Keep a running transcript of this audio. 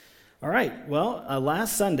All right, well,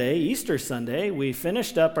 last Sunday, Easter Sunday, we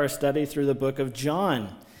finished up our study through the book of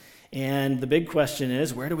John. And the big question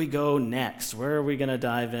is, where do we go next? Where are we going to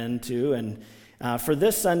dive into? And for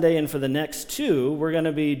this Sunday and for the next two, we're going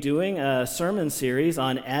to be doing a sermon series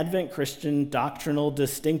on Advent Christian doctrinal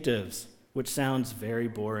distinctives, which sounds very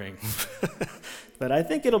boring. But I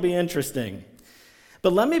think it'll be interesting.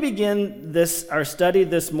 But let me begin our study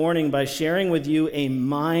this morning by sharing with you a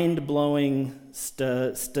mind-blowing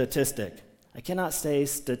statistic. I cannot say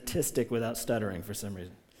statistic without stuttering for some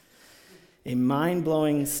reason. A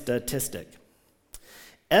mind-blowing statistic.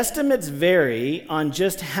 Estimates vary on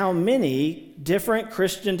just how many different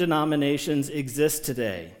Christian denominations exist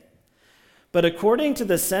today. But according to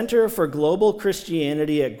the Center for Global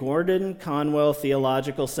Christianity at Gordon Conwell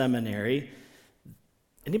Theological Seminary,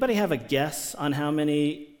 anybody have a guess on how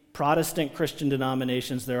many Protestant Christian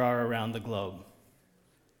denominations there are around the globe?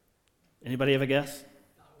 Anybody have a guess?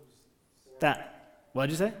 What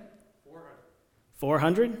did you say?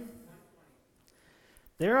 400?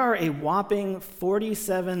 There are a whopping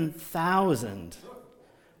 47,000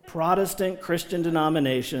 Protestant Christian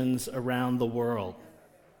denominations around the world.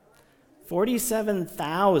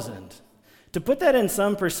 47,000. To put that in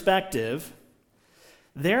some perspective,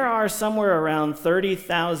 there are somewhere around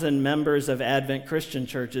 30,000 members of Advent Christian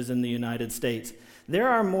churches in the United States. There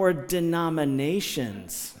are more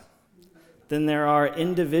denominations than there are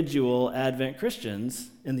individual Advent Christians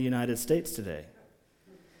in the United States today.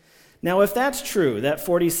 Now, if that's true, that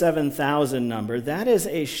 47,000 number, that is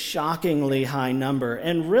a shockingly high number.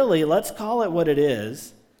 And really, let's call it what it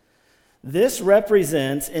is. This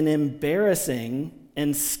represents an embarrassing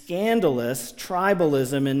and scandalous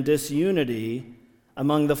tribalism and disunity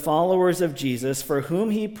among the followers of Jesus for whom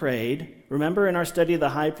he prayed. Remember in our study of the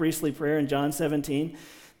high priestly prayer in John 17,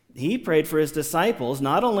 he prayed for his disciples,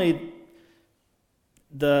 not only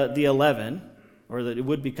the 11, or that it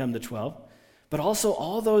would become the 12, but also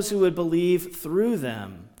all those who would believe through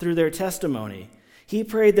them, through their testimony. He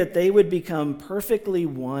prayed that they would become perfectly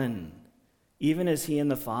one, even as he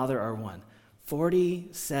and the Father are one.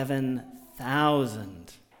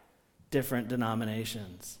 47,000 different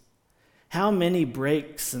denominations. How many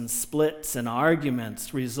breaks and splits and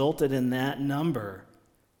arguments resulted in that number?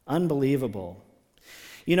 Unbelievable.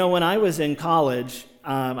 You know, when I was in college,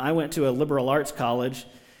 I went to a liberal arts college,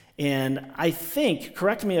 and I think,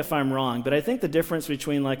 correct me if I'm wrong, but I think the difference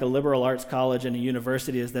between like a liberal arts college and a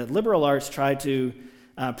university is that liberal arts try to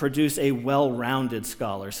produce a well-rounded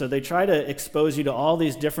scholar. So they try to expose you to all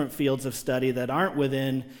these different fields of study that aren't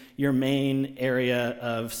within your main area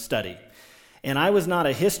of study. And I was not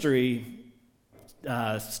a history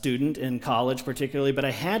student in college particularly, but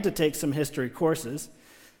I had to take some history courses.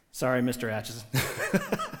 Sorry, Mr. Atchison.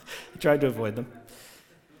 I tried to avoid them.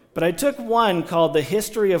 But I took one called The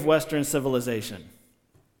History of Western Civilization.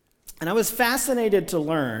 And I was fascinated to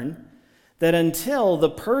learn that until the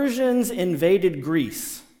Persians invaded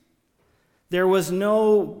Greece, there was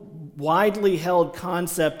no widely held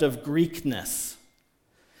concept of Greekness.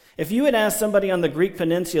 If you had asked somebody on the Greek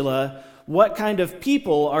peninsula, what kind of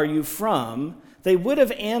people are you from? They would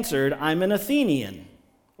have answered, I'm an Athenian,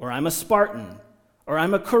 or I'm a Spartan, or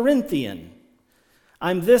I'm a Corinthian.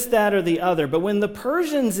 I'm this, that, or the other. But when the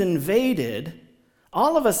Persians invaded,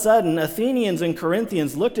 all of a sudden, Athenians and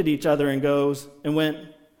Corinthians looked at each other and went,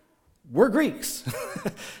 we're Greeks.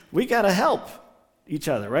 We got to help each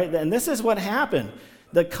other, right? And this is what happened.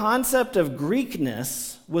 The concept of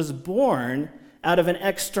Greekness was born out of an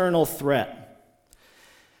external threat.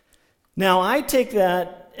 Now, I take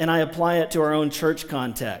that and I apply it to our own church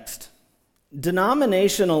context.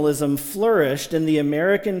 Denominationalism flourished in the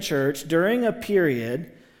American church during a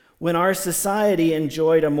period when our society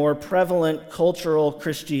enjoyed a more prevalent cultural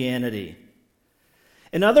Christianity.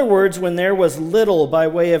 In other words, when there was little by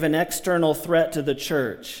way of an external threat to the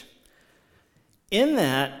church. In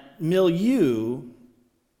that milieu,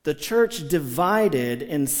 the church divided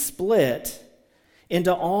and split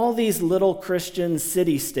into all these little Christian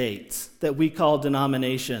city-states that we call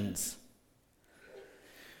denominations.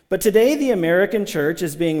 But today, the American church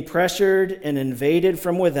is being pressured and invaded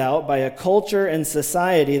from without by a culture and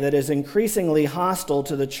society that is increasingly hostile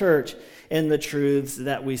to the church and the truths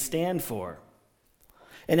that we stand for.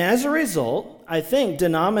 And as a result, I think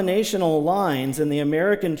denominational lines in the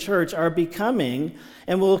American church are becoming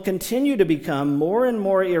and will continue to become more and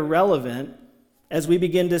more irrelevant as we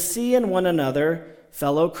begin to see in one another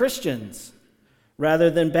fellow Christians,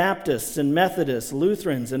 rather than Baptists and Methodists,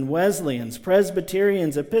 Lutherans and Wesleyans,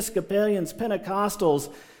 Presbyterians, Episcopalians,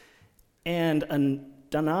 Pentecostals, and a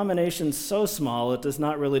denomination so small it does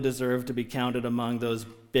not really deserve to be counted among those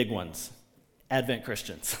big ones, Advent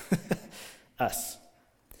Christians, us.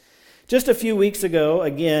 Just a few weeks ago,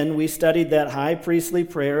 again, we studied that high priestly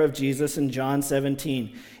prayer of Jesus in John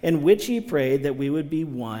 17, in which he prayed that we would be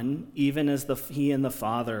one, even as he and the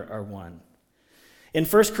Father are one. In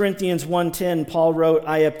 1 Corinthians 1:10, Paul wrote,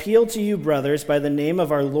 "I appeal to you, brothers, by the name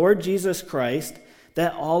of our Lord Jesus Christ,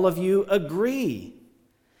 that all of you agree,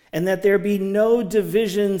 and that there be no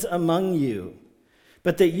divisions among you,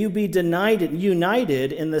 but that you be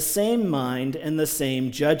united in the same mind and the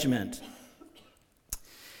same judgment."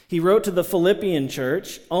 He wrote to the Philippian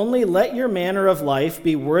church, "Only let your manner of life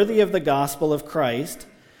be worthy of the gospel of Christ,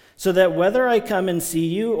 so that whether I come and see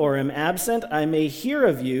you or am absent, I may hear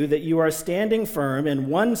of you that you are standing firm in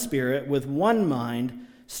one spirit with one mind,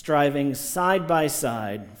 striving side by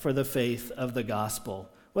side for the faith of the gospel."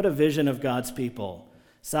 What a vision of God's people,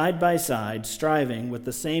 side by side, striving with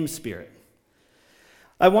the same spirit.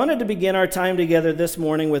 I wanted to begin our time together this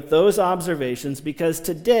morning with those observations because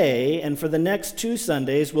today and for the next 2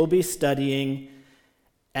 Sundays we'll be studying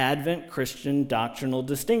Advent Christian doctrinal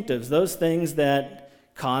distinctives, those things that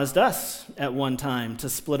caused us at one time to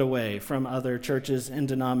split away from other churches and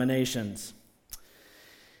denominations.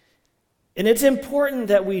 And it's important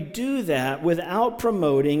that we do that without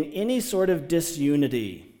promoting any sort of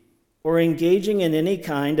disunity or engaging in any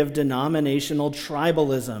kind of denominational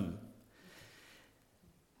tribalism.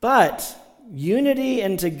 But unity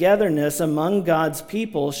and togetherness among God's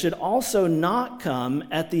people should also not come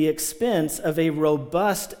at the expense of a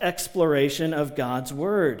robust exploration of God's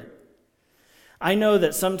Word. I know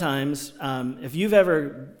that sometimes, if you've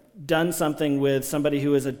ever done something with somebody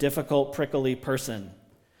who is a difficult, prickly person,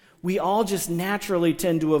 we all just naturally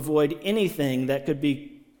tend to avoid anything that could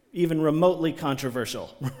be even remotely controversial.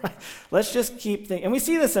 Right? Let's just keep thinking. And we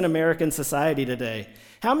see this in American society today.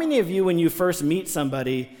 How many of you, when you first meet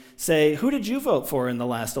somebody, say, "Who did you vote for in the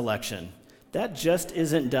last election?" That just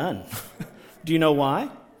isn't done. Do you know why?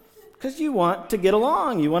 Because you want to get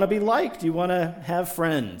along. You want to be liked. You want to have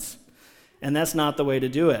friends. And that's not the way to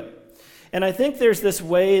do it. And I think there's this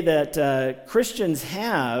way that Christians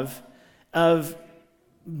have of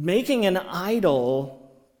making an idol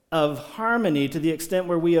of harmony to the extent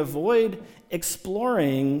where we avoid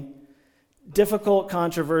exploring difficult,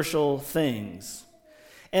 controversial things.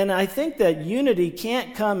 And I think that unity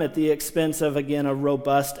can't come at the expense of, again, a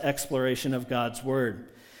robust exploration of God's Word.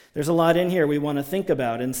 There's a lot in here we want to think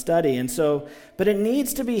about and study, but it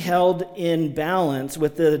needs to be held in balance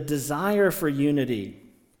with the desire for unity.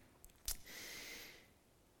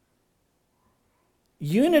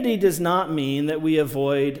 Unity does not mean that we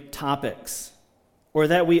avoid topics or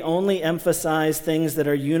that we only emphasize things that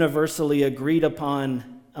are universally agreed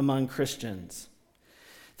upon among Christians.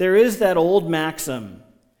 There is that old maxim,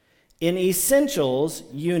 in essentials,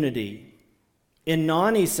 unity, in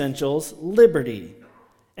non-essentials, liberty,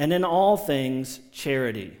 and in all things,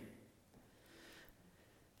 charity.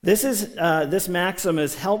 This maxim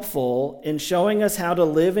is helpful in showing us how to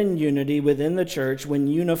live in unity within the church when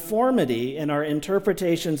uniformity in our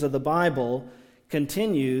interpretations of the Bible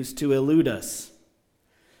continues to elude us.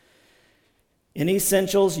 In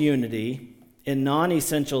essentials, unity, in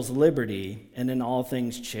non-essentials, liberty, and in all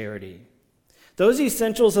things, charity. Those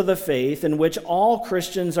essentials of the faith in which all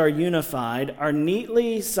Christians are unified are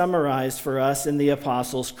neatly summarized for us in the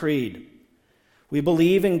Apostles' Creed. We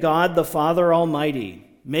believe in God the Father Almighty,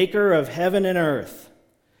 maker of heaven and earth,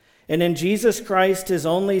 and in Jesus Christ, his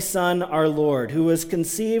only Son, our Lord, who was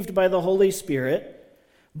conceived by the Holy Spirit,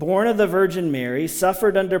 born of the Virgin Mary,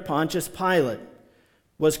 suffered under Pontius Pilate,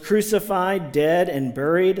 was crucified, dead, and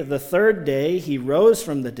buried. The 3rd day he rose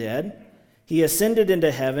from the dead. He ascended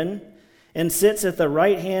into heaven and sits at the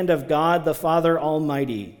right hand of God the Father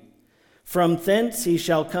Almighty. From thence he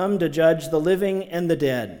shall come to judge the living and the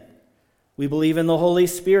dead. We believe in the Holy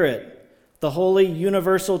Spirit, the holy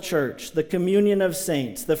universal church, the communion of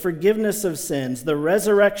saints, the forgiveness of sins, the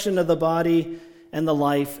resurrection of the body, and the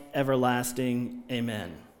life everlasting.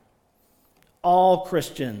 Amen. All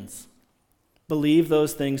Christians believe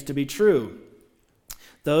those things to be true.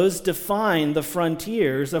 Those define the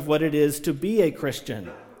frontiers of what it is to be a Christian.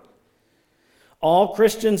 All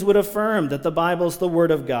Christians would affirm that the Bible's the Word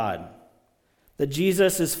of God, that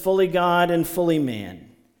Jesus is fully God and fully man,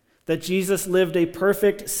 that Jesus lived a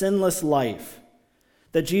perfect, sinless life,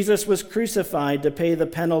 that Jesus was crucified to pay the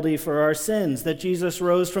penalty for our sins, that Jesus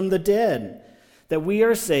rose from the dead, that we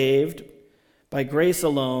are saved by grace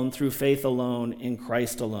alone, through faith alone, in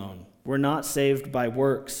Christ alone. We're not saved by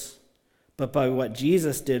works, but by what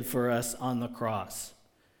Jesus did for us on the cross.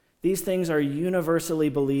 These things are universally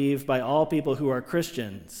believed by all people who are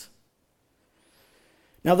Christians.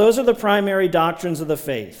 Now, those are the primary doctrines of the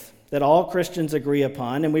faith. that all Christians agree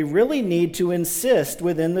upon, and we really need to insist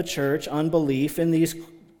within the church on belief in these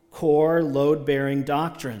core load-bearing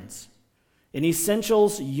doctrines. In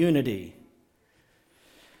essentials, unity.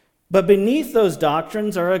 But beneath those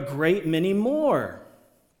doctrines are a great many more.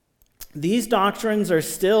 These doctrines are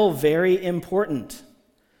still very important.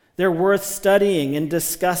 They're worth studying and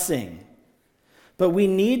discussing. But we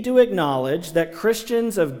need to acknowledge that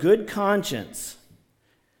Christians of good conscience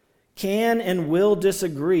can and will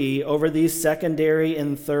disagree over these secondary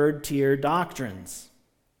and third-tier doctrines.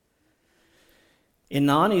 In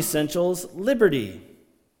non-essentials, liberty,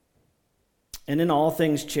 and in all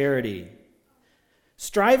things, charity.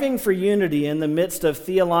 Striving for unity in the midst of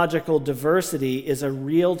theological diversity is a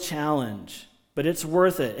real challenge, but it's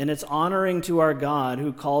worth it, and it's honoring to our God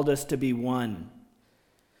who called us to be one.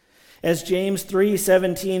 As James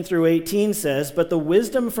 3:17 through 18 says, "But the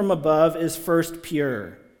wisdom from above is first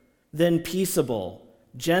pure, then peaceable,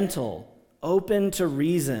 gentle, open to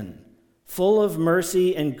reason, full of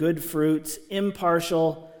mercy and good fruits,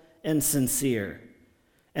 impartial and sincere.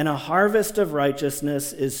 And a harvest of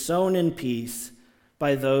righteousness is sown in peace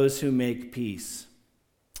by those who make peace."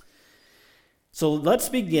 So let's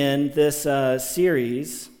begin this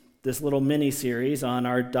series, this little mini-series on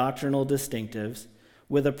our doctrinal distinctives,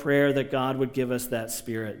 with a prayer that God would give us that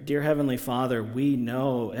spirit. Dear Heavenly Father, we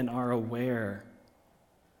know and are aware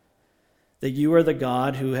that you are the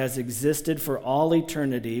God who has existed for all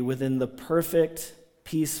eternity within the perfect,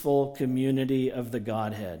 peaceful community of the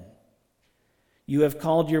Godhead. You have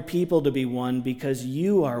called your people to be one because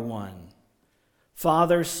you are one.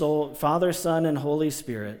 Father, Son, and Holy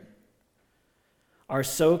Spirit are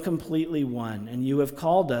so completely one, and you have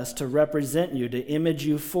called us to represent you, to image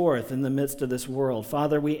you forth in the midst of this world.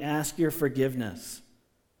 Father, we ask your forgiveness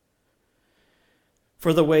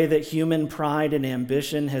for the way that human pride and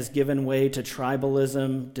ambition has given way to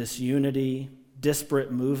tribalism, disunity,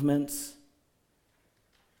 disparate movements.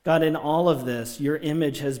 God, in all of this, your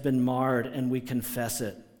image has been marred, and we confess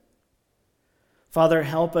it. Father,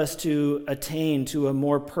 help us to attain to a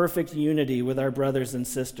more perfect unity with our brothers and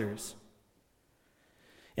sisters.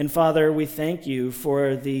 And Father, we thank you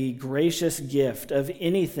for the gracious gift of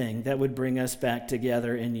anything that would bring us back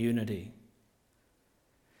together in unity.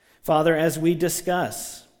 Father, as we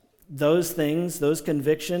discuss those things, those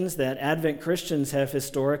convictions that Advent Christians have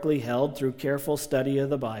historically held through careful study of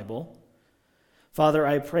the Bible, Father,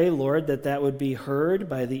 I pray, Lord, that that would be heard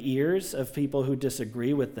by the ears of people who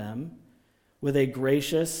disagree with them with a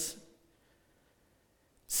gracious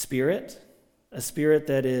spirit, a spirit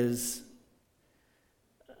that is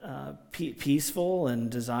peaceful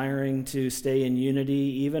and desiring to stay in unity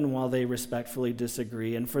even while they respectfully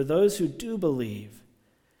disagree. And for those who do believe,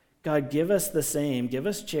 God, give us the same. Give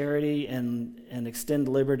us charity and extend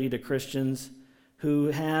liberty to Christians who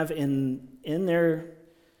have in their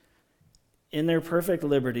perfect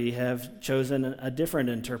liberty have chosen a different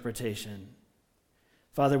interpretation.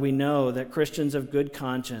 Father, we know that Christians of good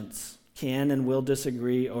conscience can and will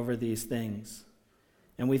disagree over these things.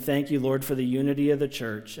 And we thank you, Lord, for the unity of the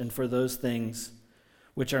church and for those things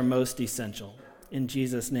which are most essential. In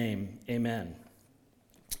Jesus' name, amen.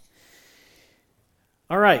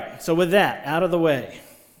 All right, so with that out of the way,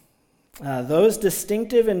 those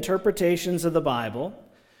distinctive interpretations of the Bible,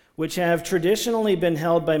 which have traditionally been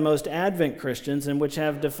held by most Advent Christians and which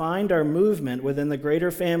have defined our movement within the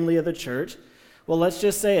greater family of the church, well, let's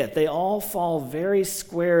just say it. They all fall very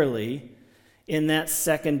squarely in that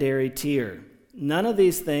secondary tier. None of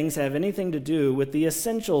these things have anything to do with the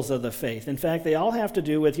essentials of the faith. In fact, they all have to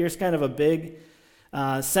do with, here's kind of a big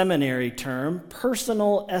seminary term,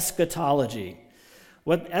 personal eschatology.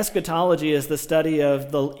 What eschatology is the study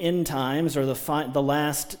of the end times or the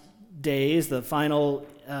last days, the final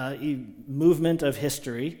movement of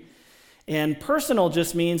history. And personal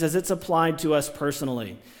just means as it's applied to us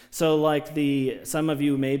personally. So like some of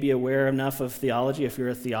you may be aware enough of theology, if you're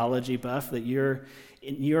a theology buff, that you're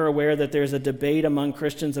aware that there's a debate among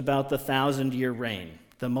Christians about the 1,000-year reign,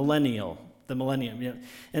 the millennium. You know.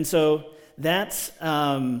 And so that's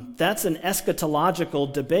an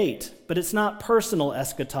eschatological debate, but it's not personal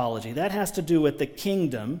eschatology. That has to do with the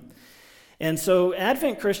kingdom. And so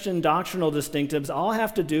Advent Christian doctrinal distinctives all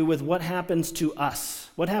have to do with what happens to us,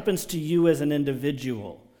 what happens to you as an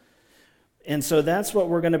individual. And so that's what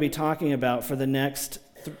we're going to be talking about for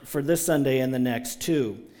this Sunday and the next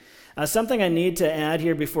two. Something I need to add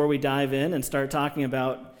here before we dive in and start talking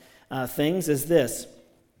about things is this.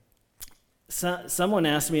 Someone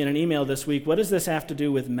asked me in an email this week, what does this have to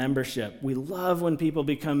do with membership? We love when people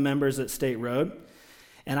become members at State Road.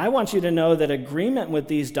 And I want you to know that agreement with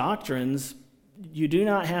these doctrines you do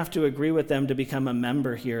not have to agree with them to become a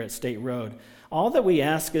member here at State Road. All that we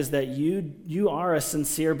ask is that you are a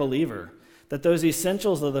sincere believer, that those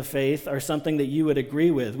essentials of the faith are something that you would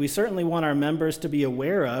agree with. We certainly want our members to be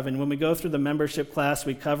aware of, and when we go through the membership class,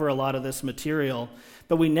 we cover a lot of this material,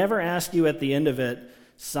 but we never ask you at the end of it,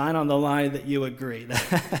 sign on the line that you agree.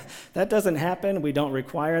 That doesn't happen. We don't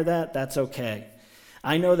require that. That's okay.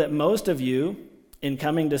 I know that most of you, in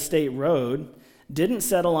coming to State Road, didn't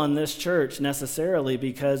settle on this church necessarily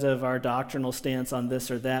because of our doctrinal stance on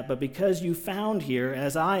this or that, but because you found here,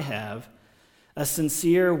 as I have, a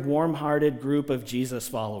sincere, warm-hearted group of Jesus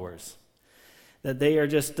followers. That they are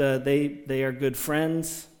just, they are good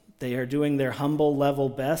friends. They are doing their humble level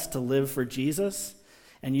best to live for Jesus.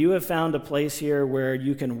 And you have found a place here where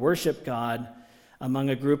you can worship God among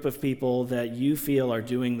a group of people that you feel are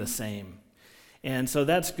doing the same. And so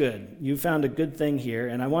that's good. You found a good thing here,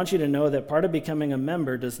 and I want you to know that part of becoming a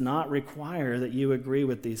member does not require that you agree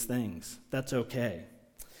with these things. That's okay.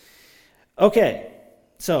 Okay,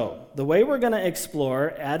 so the way we're going to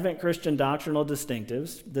explore Advent Christian doctrinal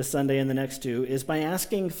distinctives this Sunday and the next two is by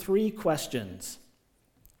asking 3 questions.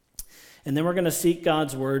 And then we're going to seek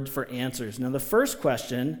God's word for answers. Now, the first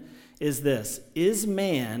question is this: is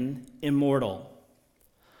man immortal?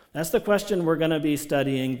 That's the question we're going to be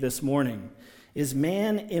studying this morning. Is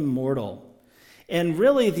man immortal? And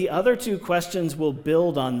really, the other 2 questions will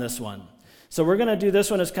build on this one. So we're going to do this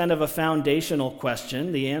one as kind of a foundational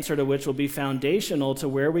question, the answer to which will be foundational to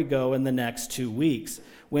where we go in the next 2 weeks,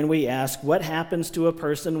 when we ask what happens to a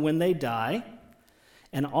person when they die,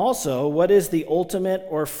 and also what is the ultimate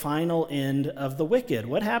or final end of the wicked?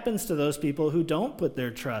 What happens to those people who don't put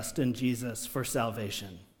their trust in Jesus for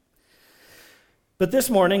salvation? But this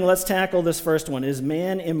morning, let's tackle this first one. Is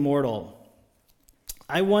man immortal?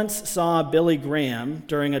 I once saw Billy Graham,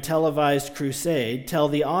 during a televised crusade, tell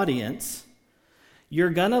the audience, "You're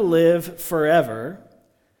going to live forever.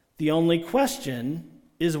 The only question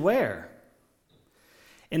is where."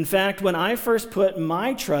 In fact, when I first put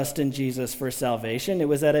my trust in Jesus for salvation, it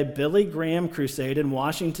was at a Billy Graham crusade in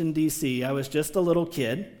Washington, D.C. I was just a little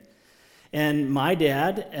kid, and my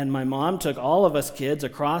dad and my mom took all of us kids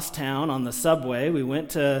across town on the subway. We went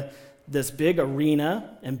to this big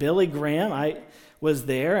arena, and Billy Graham, was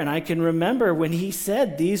there, and I can remember when he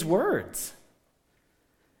said these words.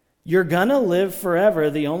 You're gonna live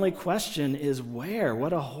forever. The only question is where.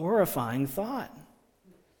 What a horrifying thought.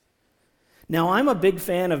 Now, I'm a big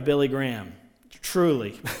fan of Billy Graham,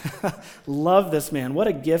 truly. Love this man. What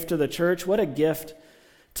a gift to the church. What a gift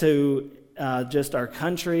to just our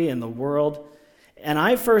country and the world. And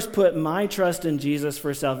I first put my trust in Jesus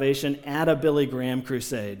for salvation at a Billy Graham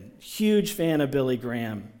crusade. Huge fan of Billy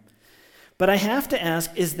Graham. But I have to ask,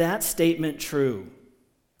 is that statement true?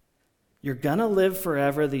 You're going to live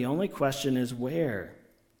forever. The only question is where.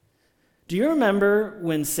 Do you remember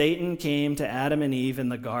when Satan came to Adam and Eve in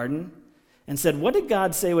the garden and said, what did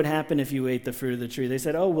God say would happen if you ate the fruit of the tree? They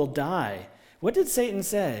said, oh, we'll die. What did Satan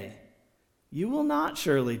say? You will not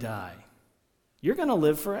surely die. You're going to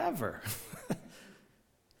live forever.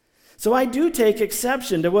 So I do take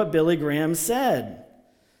exception to what Billy Graham said.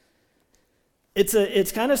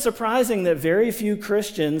 It's kind of surprising that very few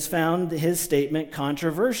Christians found his statement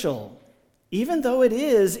controversial, even though it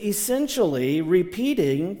is essentially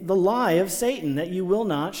repeating the lie of Satan that you will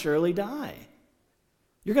not surely die.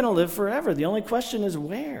 You're going to live forever. The only question is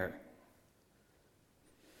where.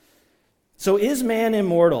 So is man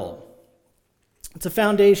immortal? It's a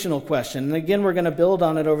foundational question, and again, we're going to build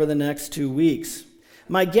on it over the next 2 weeks.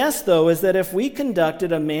 My guess, though, is that if we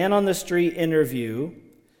conducted a man-on-the-street interview,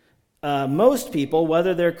 most people,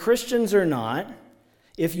 whether they're Christians or not,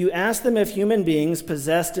 if you ask them if human beings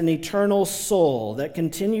possessed an eternal soul that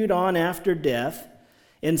continued on after death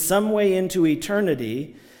in some way into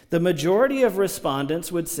eternity, the majority of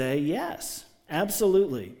respondents would say yes,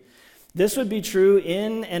 absolutely. This would be true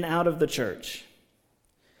in and out of the church.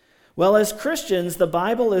 Well, as Christians, the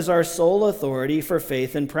Bible is our sole authority for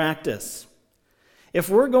faith and practice. If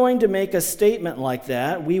we're going to make a statement like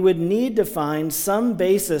that, we would need to find some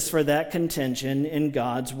basis for that contention in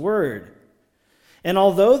God's Word. And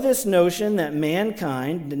although this notion that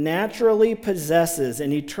mankind naturally possesses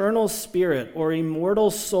an eternal spirit or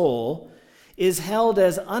immortal soul is held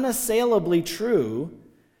as unassailably true,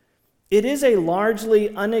 it is a largely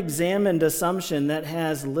unexamined assumption that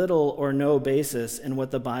has little or no basis in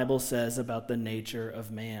what the Bible says about the nature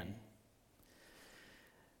of man.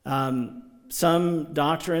 Some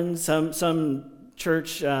doctrines, some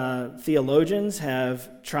church theologians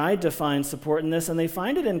have tried to find support in this, and they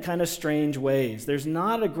find it in kind of strange ways. There's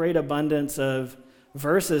not a great abundance of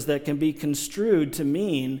verses that can be construed to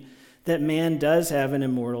mean that man does have an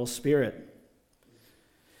immortal spirit.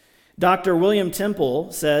 Dr. William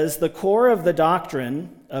Temple says, the core of the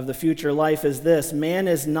doctrine of the future life is this: man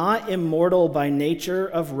is not immortal by nature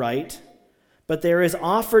of right, but there is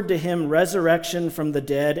offered to him resurrection from the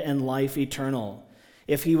dead and life eternal,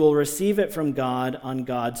 if he will receive it from God on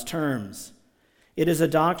God's terms. It is a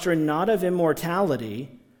doctrine not of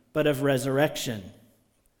immortality, but of resurrection.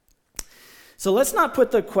 So let's not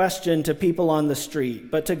put the question to people on the street,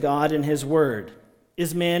 but to God and his word.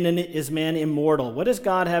 Is man immortal? What does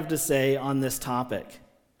God have to say on this topic?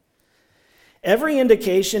 Every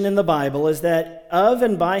indication in the Bible is that of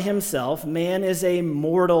and by himself, man is a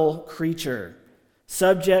mortal creature,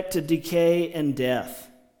 subject to decay and death.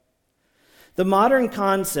 The modern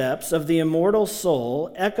concepts of the immortal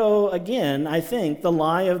soul echo again, I think, the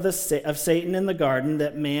lie of Satan in the garden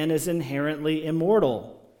that man is inherently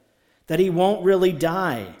immortal, that he won't really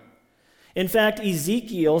die. In fact,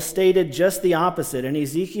 Ezekiel stated just the opposite. In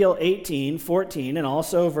Ezekiel 18:14 and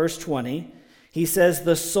also verse 20, he says,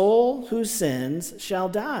 "The soul who sins shall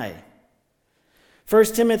die."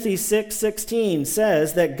 1 Timothy 6:16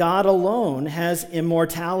 says that God alone has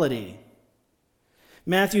immortality.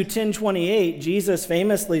 Matthew 10:28, Jesus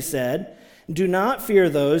famously said, "Do not fear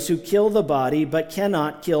those who kill the body but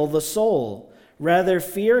cannot kill the soul. Rather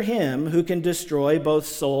fear him who can destroy both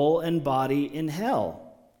soul and body in hell."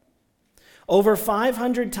 Over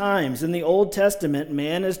 500 times in the Old Testament,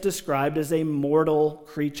 man is described as a mortal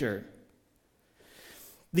creature.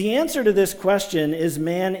 The answer to this question, is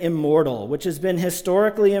man immortal, which has been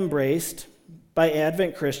historically embraced by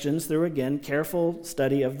Advent Christians through, again, careful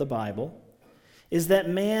study of the Bible, is that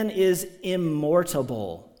man is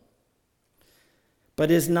immortable,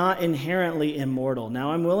 but is not inherently immortal.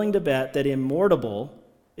 Now, I'm willing to bet that immortable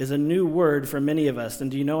is a new word for many of us.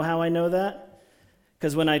 And do you know how I know that?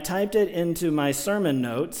 Because when I typed it into my sermon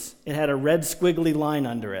notes, it had a red squiggly line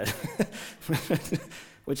under it,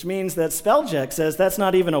 which means that spell check says that's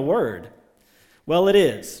not even a word. Well, it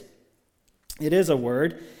is. It is a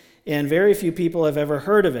word, and very few people have ever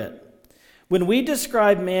heard of it. When we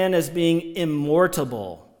describe man as being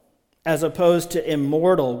immortal, as opposed to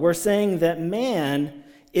immortal, we're saying that man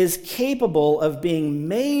is capable of being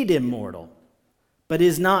made immortal, but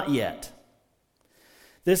is not yet.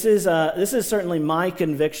 This is certainly my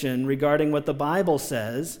conviction regarding what the Bible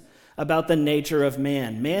says about the nature of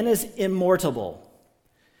man. Man is immortal.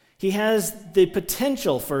 He has the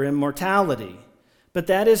potential for immortality, but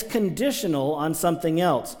that is conditional on something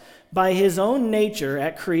else. By his own nature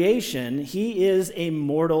at creation, he is a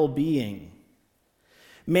mortal being.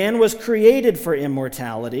 Man was created for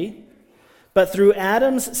immortality, but through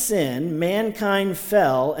Adam's sin, mankind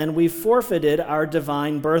fell and we forfeited our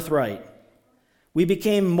divine birthright. We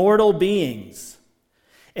became mortal beings.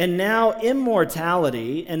 And now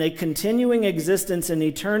immortality and a continuing existence in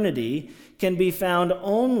eternity can be found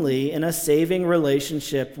only in a saving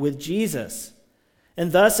relationship with Jesus.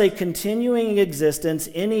 And thus a continuing existence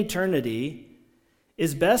in eternity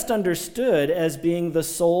is best understood as being the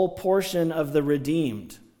sole portion of the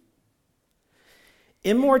redeemed.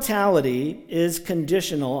 Immortality is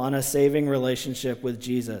conditional on a saving relationship with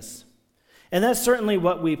Jesus. And that's certainly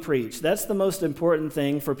what we preach. That's the most important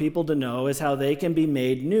thing for people to know, is how they can be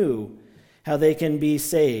made new, how they can be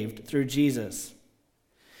saved through Jesus.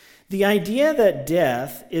 The idea that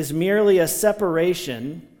death is merely a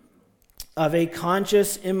separation of a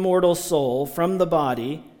conscious, immortal soul from the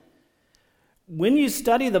body, when you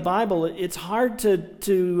study the Bible, it's hard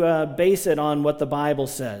to base it on what the Bible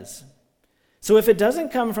says. So if it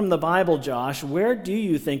doesn't come from the Bible, Josh, where do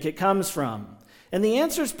you think it comes from? And the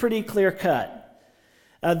answer is pretty clear-cut.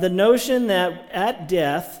 The notion that at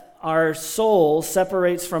death, our soul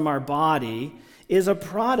separates from our body is a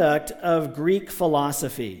product of Greek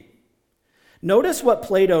philosophy. Notice what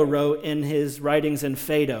Plato wrote in his writings in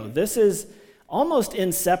Phaedo. This is almost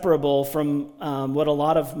inseparable from what a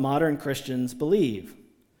lot of modern Christians believe.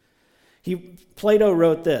 Plato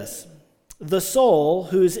wrote this: "The soul,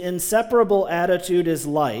 whose inseparable attitude is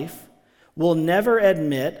life, will never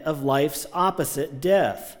admit of life's opposite,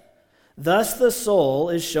 death. Thus the soul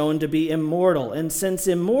is shown to be immortal, and since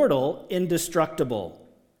immortal, indestructible.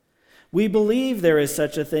 We believe there is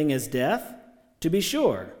such a thing as death, to be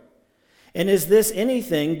sure. And is this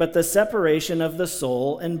anything but the separation of the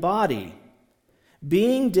soul and body?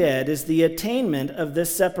 Being dead is the attainment of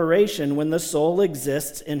this separation when the soul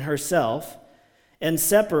exists in herself and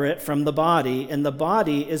separate from the body, and the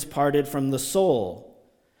body is parted from the soul.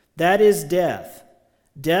 That is death.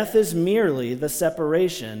 Death is merely the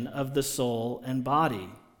separation of the soul and body."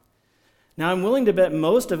 Now, I'm willing to bet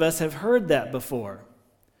most of us have heard that before.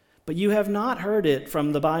 but you have not heard it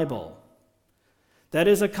from the Bible. That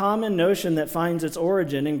is a common notion that finds its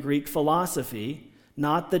origin in Greek philosophy,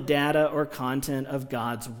 not the data or content of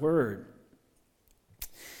God's word.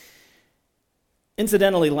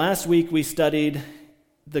 Incidentally, last week we studied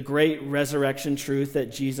the great resurrection truth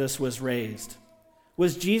that Jesus was raised.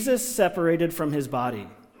 Was Jesus separated from his body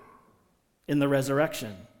in the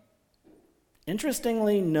resurrection?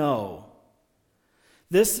 Interestingly, no.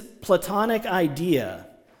 This Platonic idea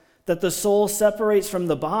that the soul separates from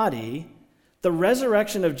the body, the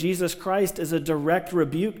resurrection of Jesus Christ is a direct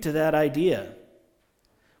rebuke to that idea.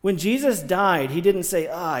 When Jesus died, he didn't say,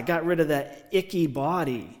 I got rid of that icky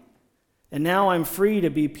body, and now I'm free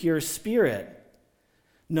to be pure spirit.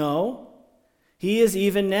 No, he is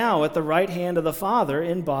even now at the right hand of the Father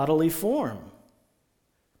in bodily form.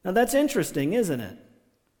 Now that's interesting, isn't it?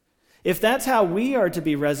 If that's how we are to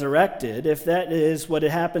be resurrected, if that is what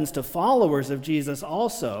happens to followers of Jesus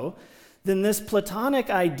also, then this Platonic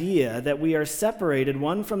idea that we are separated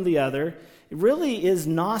one from the other really is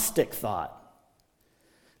Gnostic thought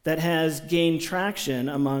that has gained traction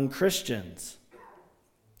among Christians.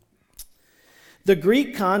 The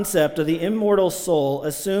Greek concept of the immortal soul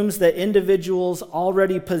assumes that individuals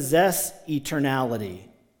already possess eternality,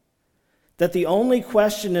 that the only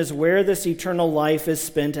question is where this eternal life is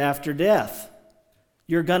spent after death.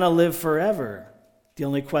 You're going to live forever. The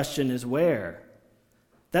only question is where.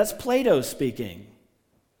 That's Plato speaking.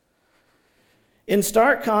 In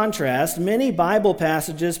stark contrast, many Bible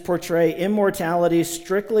passages portray immortality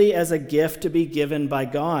strictly as a gift to be given by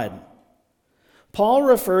God. Paul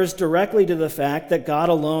refers directly to the fact that God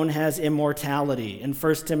alone has immortality in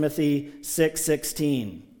 1 Timothy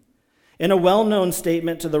 6:16. In a well-known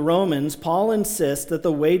statement to the Romans, Paul insists that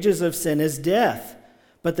the wages of sin is death,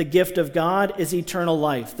 but the gift of God is eternal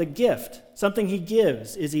life. The gift, something he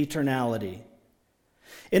gives, is eternality.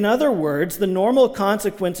 In other words, the normal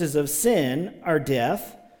consequences of sin are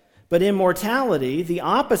death, but immortality, the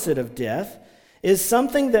opposite of death, is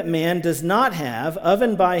something that man does not have of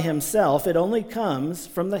and by himself. It only comes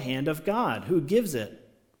from the hand of God, who gives it.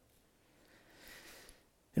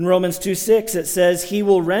 In Romans 2:6, it says, He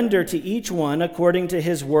will render to each one according to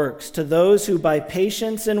his works, to those who by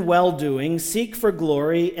patience and well-doing seek for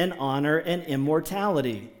glory and honor and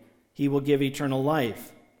immortality. He will give eternal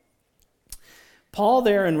life. Paul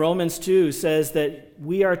there in Romans 2 says that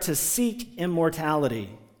we are to seek immortality.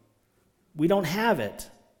 We don't have it.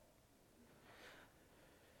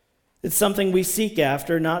 It's something we seek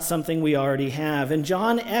after, not something we already have. And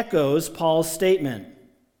John echoes Paul's statement.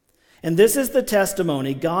 And this is the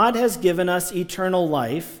testimony: God has given us eternal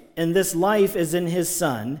life, and this life is in his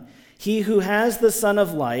Son. He who has the Son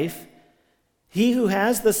of life, he who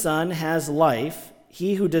has the Son has life.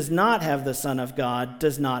 He who does not have the Son of God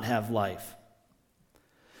does not have life.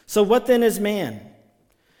 So what then is man?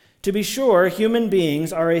 To be sure, human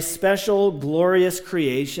beings are a special, glorious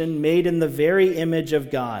creation made in the very image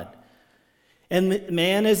of God. And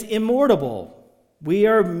man is immortal. We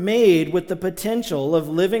are made with the potential of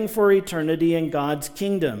living for eternity in God's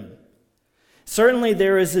kingdom. Certainly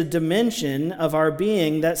there is a dimension of our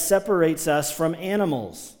being that separates us from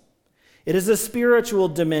animals. It is a spiritual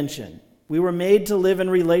dimension. We were made to live in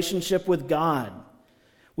relationship with God.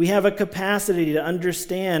 We have a capacity to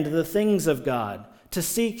understand the things of God, to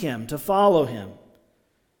seek him, to follow him.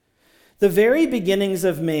 The very beginnings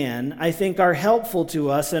of man, I think, are helpful to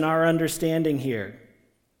us in our understanding here.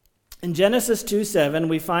 In Genesis 2:7,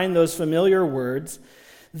 we find those familiar words,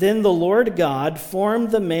 Then the Lord God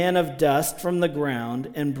formed the man of dust from the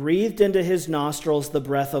ground and breathed into his nostrils the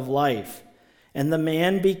breath of life, and the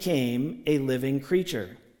man became a living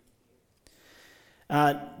creature.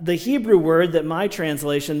 The Hebrew word that my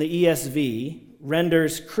translation, the ESV,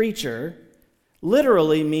 renders creature,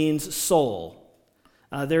 literally means soul.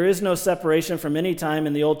 There is no separation from any time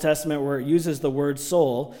in the Old Testament where it uses the word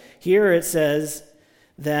soul. Here it says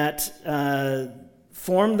that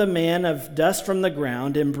formed the man of dust from the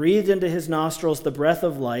ground and breathed into his nostrils the breath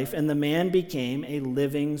of life, and the man became a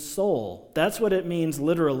living soul. That's what it means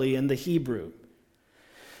literally in the Hebrew.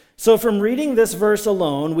 So from reading this verse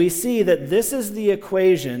alone, we see that this is the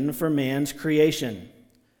equation for man's creation.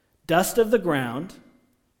 Dust of the ground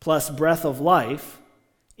plus breath of life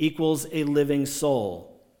equals a living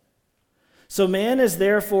soul. So man is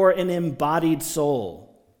therefore an embodied soul.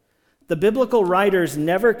 The biblical writers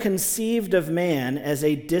never conceived of man as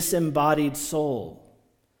a disembodied soul.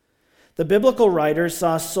 The biblical writers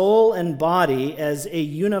saw soul and body as a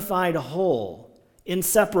unified whole,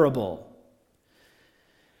 inseparable.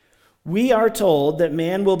 We are told that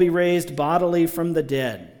man will be raised bodily from the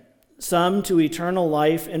dead. some to eternal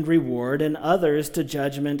life and reward, and others to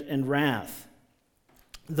judgment and wrath.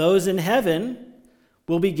 Those in heaven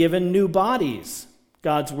will be given new bodies,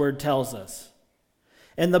 God's word tells us.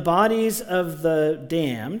 And the bodies of the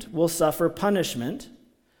damned will suffer punishment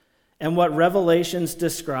and what Revelations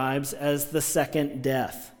describes as the second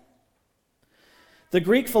death. The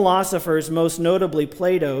Greek philosophers, most notably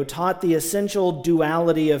Plato, taught the essential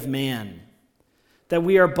duality of man, that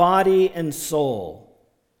we are body and soul,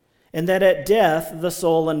 and that at death the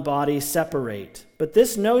soul and body separate. But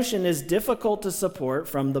this notion is difficult to support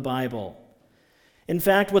from the Bible. In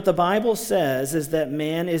fact, what the Bible says is that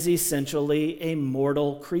man is essentially a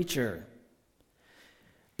mortal creature.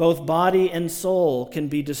 Both body and soul can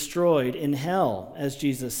be destroyed in hell, as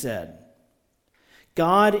Jesus said.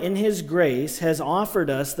 God, in his grace, has offered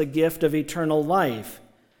us the gift of eternal life,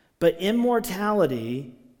 but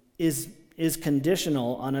immortality is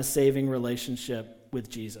conditional on a saving relationship with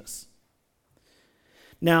Jesus.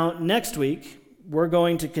 Now, next week, we're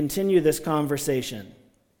going to continue this conversation.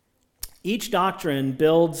 Each doctrine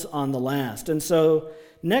builds on the last. And so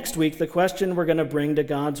next week, the question we're going to bring to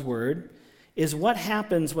God's word is what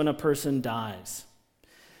happens when a person dies?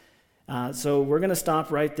 So we're going to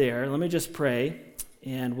stop right there. Let me just pray,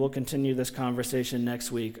 and we'll continue this conversation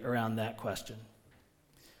next week around that question.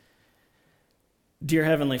 Dear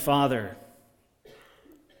Heavenly Father,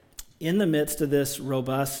 in the midst of this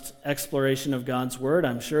robust exploration of God's word,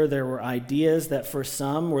 I'm sure there were ideas that for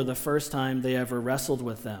some were the first time they ever wrestled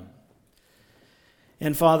with them.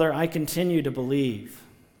 And Father, I continue to believe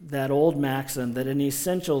that old maxim that in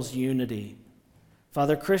essentials unity.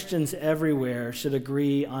 Father, Christians everywhere should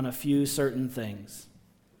agree on a few certain things.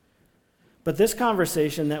 But this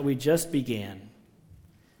conversation that we just began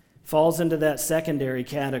falls into that secondary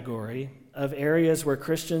category of areas where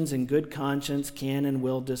Christians in good conscience can and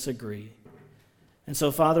will disagree. And so,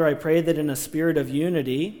 Father, I pray that in a spirit of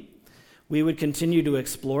unity, we would continue to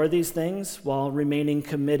explore these things while remaining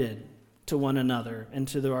committed to one another and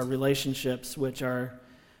to our relationships which are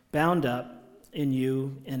bound up in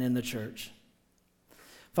you and in the church.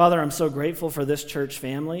 Father, I'm so grateful for this church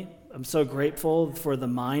family. I'm so grateful for the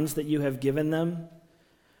minds that you have given them,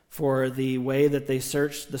 for the way that they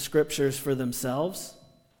search the scriptures for themselves.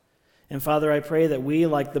 And Father, I pray that we,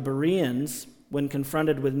 like the Bereans, when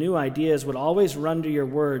confronted with new ideas, would always run to your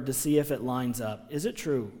word to see if it lines up. Is it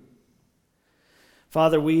true?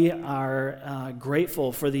 Father, we are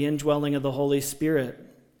grateful for the indwelling of the Holy Spirit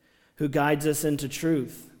who guides us into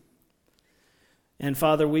truth. And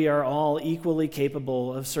Father, we are all equally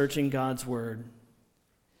capable of searching God's word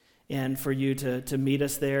and for you to meet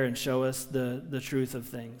us there and show us the truth of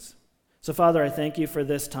things. So Father, I thank you for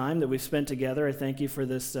this time that we've spent together. I thank you for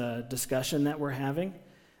this discussion that we're having.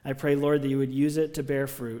 I pray, Lord, that you would use it to bear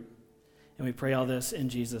fruit. And we pray all this in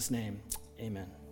Jesus' name. Amen.